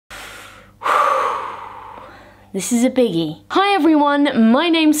this is a biggie. Hi everyone, my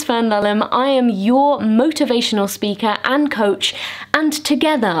name's Fern Lulham. I am your motivational speaker and coach, and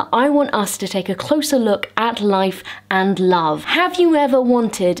together I want us to take a closer look at life and love. Have you ever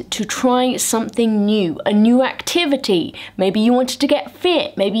wanted to try something new, a new activity? Maybe you wanted to get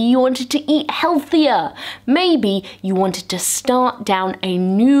fit, maybe you wanted to eat healthier, maybe you wanted to start down a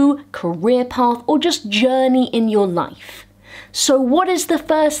new career path or just journey in your life. So what is the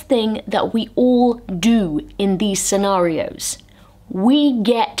first thing that we all do in these scenarios? We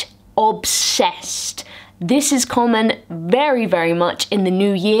get obsessed. This is common very much in the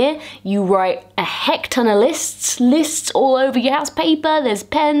new year. You write a heck ton of lists all over your house, paper, there's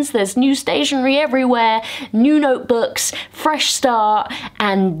pens, there's new stationery everywhere, new notebooks, fresh start,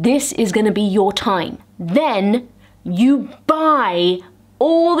 and this is gonna be your time. Then you buy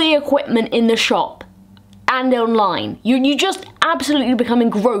all the equipment in the shop and online. You just absolutely become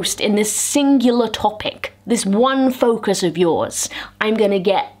engrossed in this singular topic, this one focus of yours. I'm gonna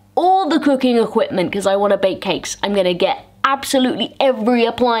get all the cooking equipment because I want to bake cakes. I'm gonna get absolutely every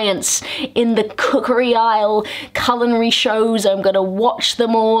appliance in the cookery aisle, culinary shows, I'm gonna watch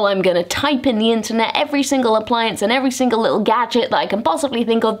them all, I'm gonna type in the internet every single appliance and every single little gadget that I can possibly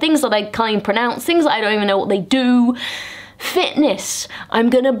think of, things that I can't even pronounce, things that I don't even know what they do. Fitness, I'm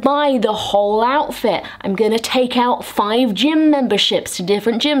gonna buy the whole outfit. I'm gonna take out 5 gym memberships to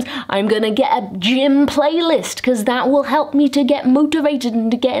different gyms. I'm gonna get a gym playlist because that will help me to get motivated and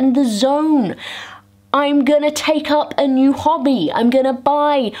to get in the zone. I'm gonna take up a new hobby. I'm gonna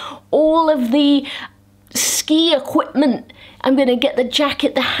buy all of the ski equipment. I'm gonna get the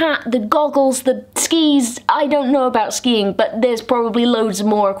jacket, the hat, the goggles, the skis. I don't know about skiing, but there's probably loads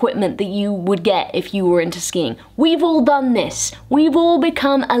more equipment that you would get if you were into skiing. We've all done this. We've all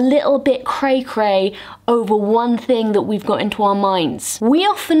become a little bit cray-cray over one thing that we've got into our minds. We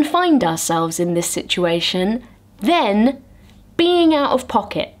often find ourselves in this situation, then being out of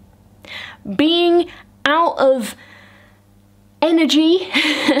pocket, being out of energy,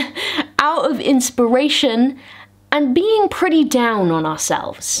 out of inspiration, and being pretty down on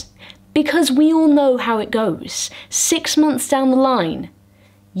ourselves. Because we all know how it goes. 6 months down the line,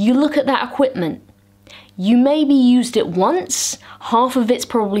 you look at that equipment. You maybe used it once, half of it's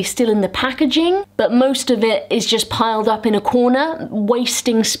probably still in the packaging, but most of it is just piled up in a corner,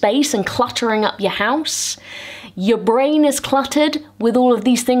 wasting space and cluttering up your house. Your brain is cluttered with all of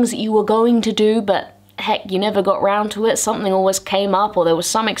these things that you were going to do, but heck, you never got round to it, something always came up, or there was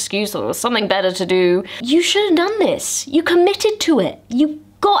some excuse, or there was something better to do. You should have done this. You committed to it. You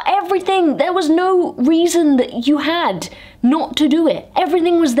got everything. There was no reason that you had not to do it.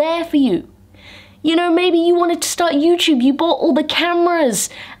 Everything was there for you. You know, maybe you wanted to start YouTube. You bought all the cameras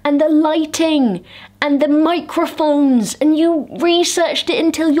and the lighting and the microphones, and you researched it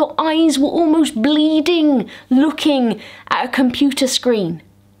until your eyes were almost bleeding looking at a computer screen.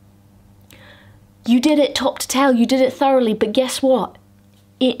 You did it top to tail, you did it thoroughly, but guess what?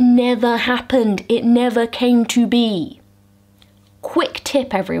 It never happened. It never came to be. Quick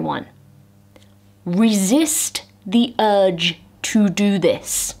tip, everyone. Resist the urge to do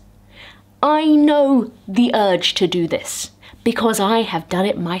this. I know the urge to do this because I have done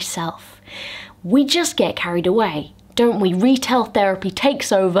it myself. We just get carried away, don't we? Retail therapy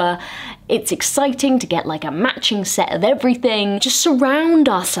takes over. It's exciting to get like a matching set of everything. Just surround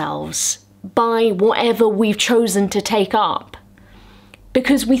ourselves by whatever we've chosen to take up.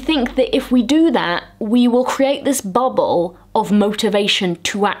 Because we think that if we do that, we will create this bubble of motivation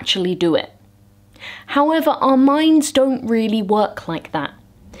to actually do it. However, our minds don't really work like that.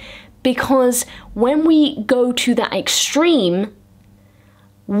 Because when we go to that extreme,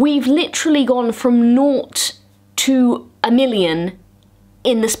 we've literally gone from 0 to 1,000,000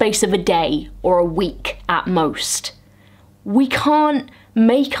 in the space of a day or a week at most. We can't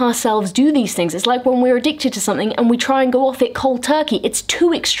make ourselves do these things. It's like when we're addicted to something and we try and go off it cold turkey. It's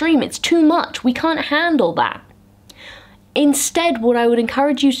too extreme, it's too much. We can't handle that. Instead, what I would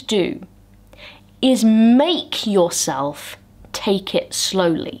encourage you to do is make yourself take it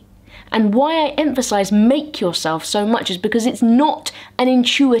slowly. And why I emphasize make yourself so much is because it's not an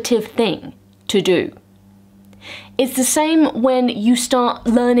intuitive thing to do. It's the same when you start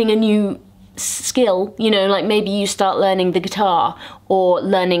learning a new skill, you know, like maybe you start learning the guitar or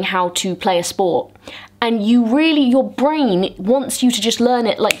learning how to play a sport, and you really, your brain wants you to just learn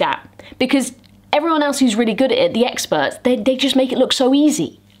it like that because everyone else who's really good at it, the experts, they just make it look so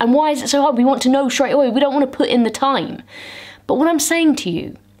easy. And why is it so hard? We want to know straight away. We don't want to put in the time. But what I'm saying to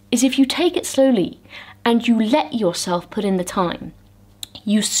you is if you take it slowly and you let yourself put in the time,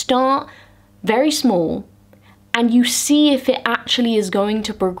 you start very small and you see if it actually is going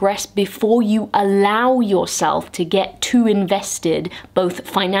to progress before you allow yourself to get too invested, both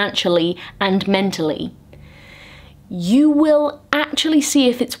financially and mentally, you will actually see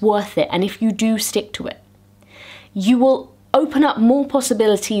if it's worth it and if you do stick to it. You will open up more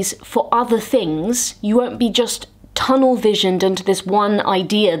possibilities for other things. You won't be just tunnel visioned into this one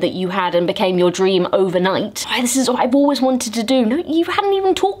idea that you had and became your dream overnight. This is what I've always wanted to do. No, you hadn't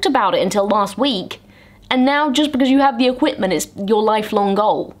even talked about it until last week. And now just because you have the equipment, it's your lifelong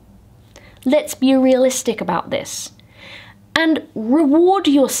goal. Let's be realistic about this. And reward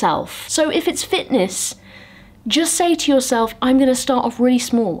yourself. So if it's fitness, just say to yourself, I'm going to start off really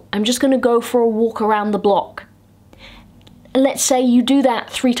small. I'm just going to go for a walk around the block. Let's say you do that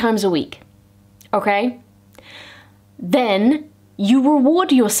 3 times a week, okay? Then you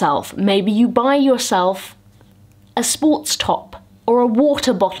reward yourself. Maybe you buy yourself a sports top or a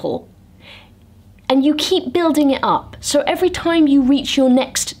water bottle, and you keep building it up. So every time you reach your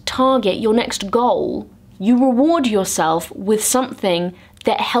next target, your next goal, you reward yourself with something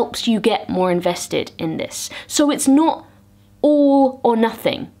that helps you get more invested in this. So it's not all or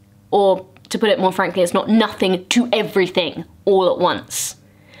nothing, or to put it more frankly, it's not nothing to everything all at once.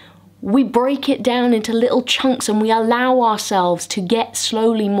 We break it down into little chunks and we allow ourselves to get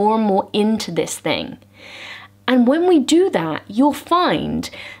slowly more and more into this thing. And when we do that, you'll find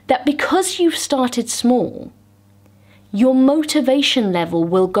that because you've started small, your motivation level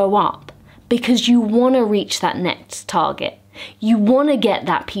will go up because you want to reach that next target. You want to get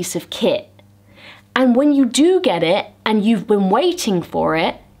that piece of kit. And when you do get it and you've been waiting for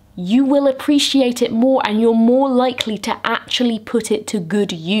it, you will appreciate it more and you're more likely to actually put it to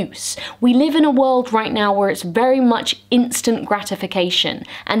good use. We live in a world right now where it's very much instant gratification,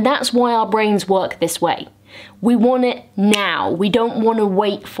 and that's why our brains work this way. We want it now. We don't want to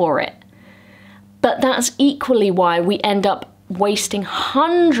wait for it. But that's equally why we end up wasting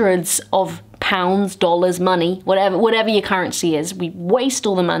hundreds of pounds, dollars, money, whatever your currency is. We waste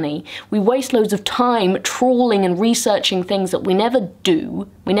all the money. We waste loads of time trawling and researching things that we never do,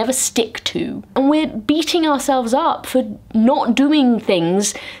 we never stick to. And we're beating ourselves up for not doing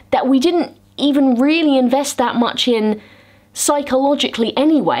things that we didn't even really invest that much in psychologically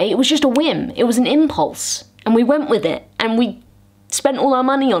anyway. It was just a whim. It was an impulse. And we went with it. And we spent all our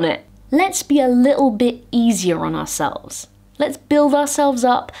money on it. Let's be a little bit easier on ourselves. Let's build ourselves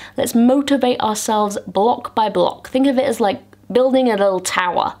up. Let's motivate ourselves block by block. Think of it as like building a little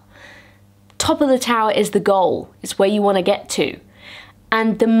tower. Top of the tower is the goal. It's where you want to get to.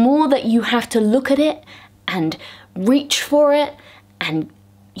 And the more that you have to look at it and reach for it, and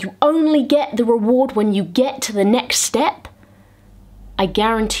you only get the reward when you get to the next step, I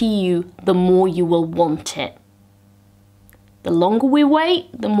guarantee you the more you will want it. The longer we wait,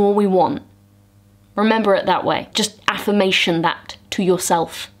 the more we want. Remember it that way. Just affirmation that to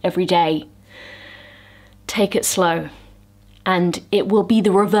yourself every day. Take it slow, and it will be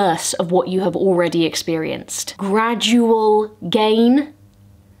the reverse of what you have already experienced. Gradual gain,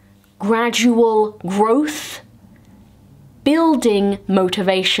 gradual growth, building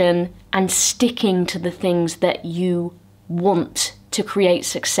motivation, and sticking to the things that you want to create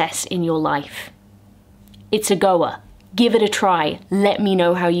success in your life. It's a goer. Give it a try. Let me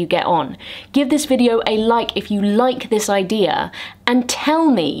know how you get on. Give this video a like if you like this idea, and tell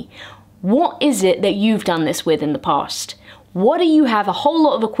me, what is it that you've done this with in the past? What do you have a whole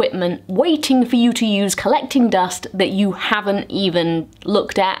lot of equipment waiting for you to use, collecting dust that you haven't even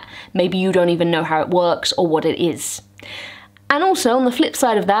looked at? Maybe you don't even know how it works or what it is. And also, on the flip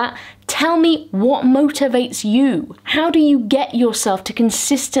side of that, tell me what motivates you. How do you get yourself to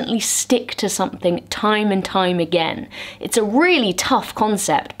consistently stick to something time and time again? It's a really tough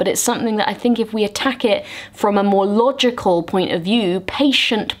concept, but it's something that I think if we attack it from a more logical point of view,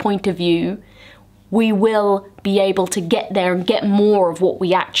 patient point of view, we will be able to get there and get more of what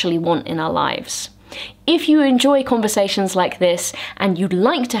we actually want in our lives. If you enjoy conversations like this and you'd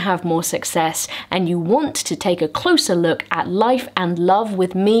like to have more success and you want to take a closer look at life and love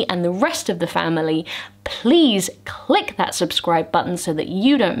with me and the rest of the family, please click that subscribe button so that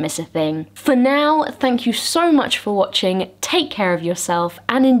you don't miss a thing. For now, thank you so much for watching, take care of yourself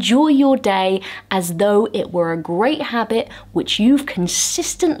and enjoy your day as though it were a great habit which you've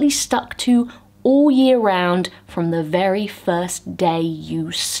consistently stuck to all year round from the very first day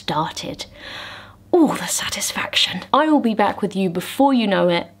you started. Oh, the satisfaction. I will be back with you before you know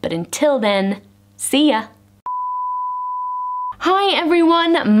it, but until then, see ya. Hi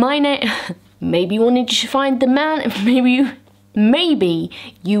everyone, my name... Maybe you wanted to find the man, maybe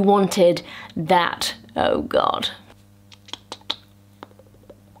you wanted that. Oh God.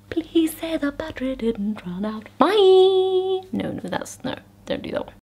 Please say the battery didn't run out. Bye! No, don't do that one.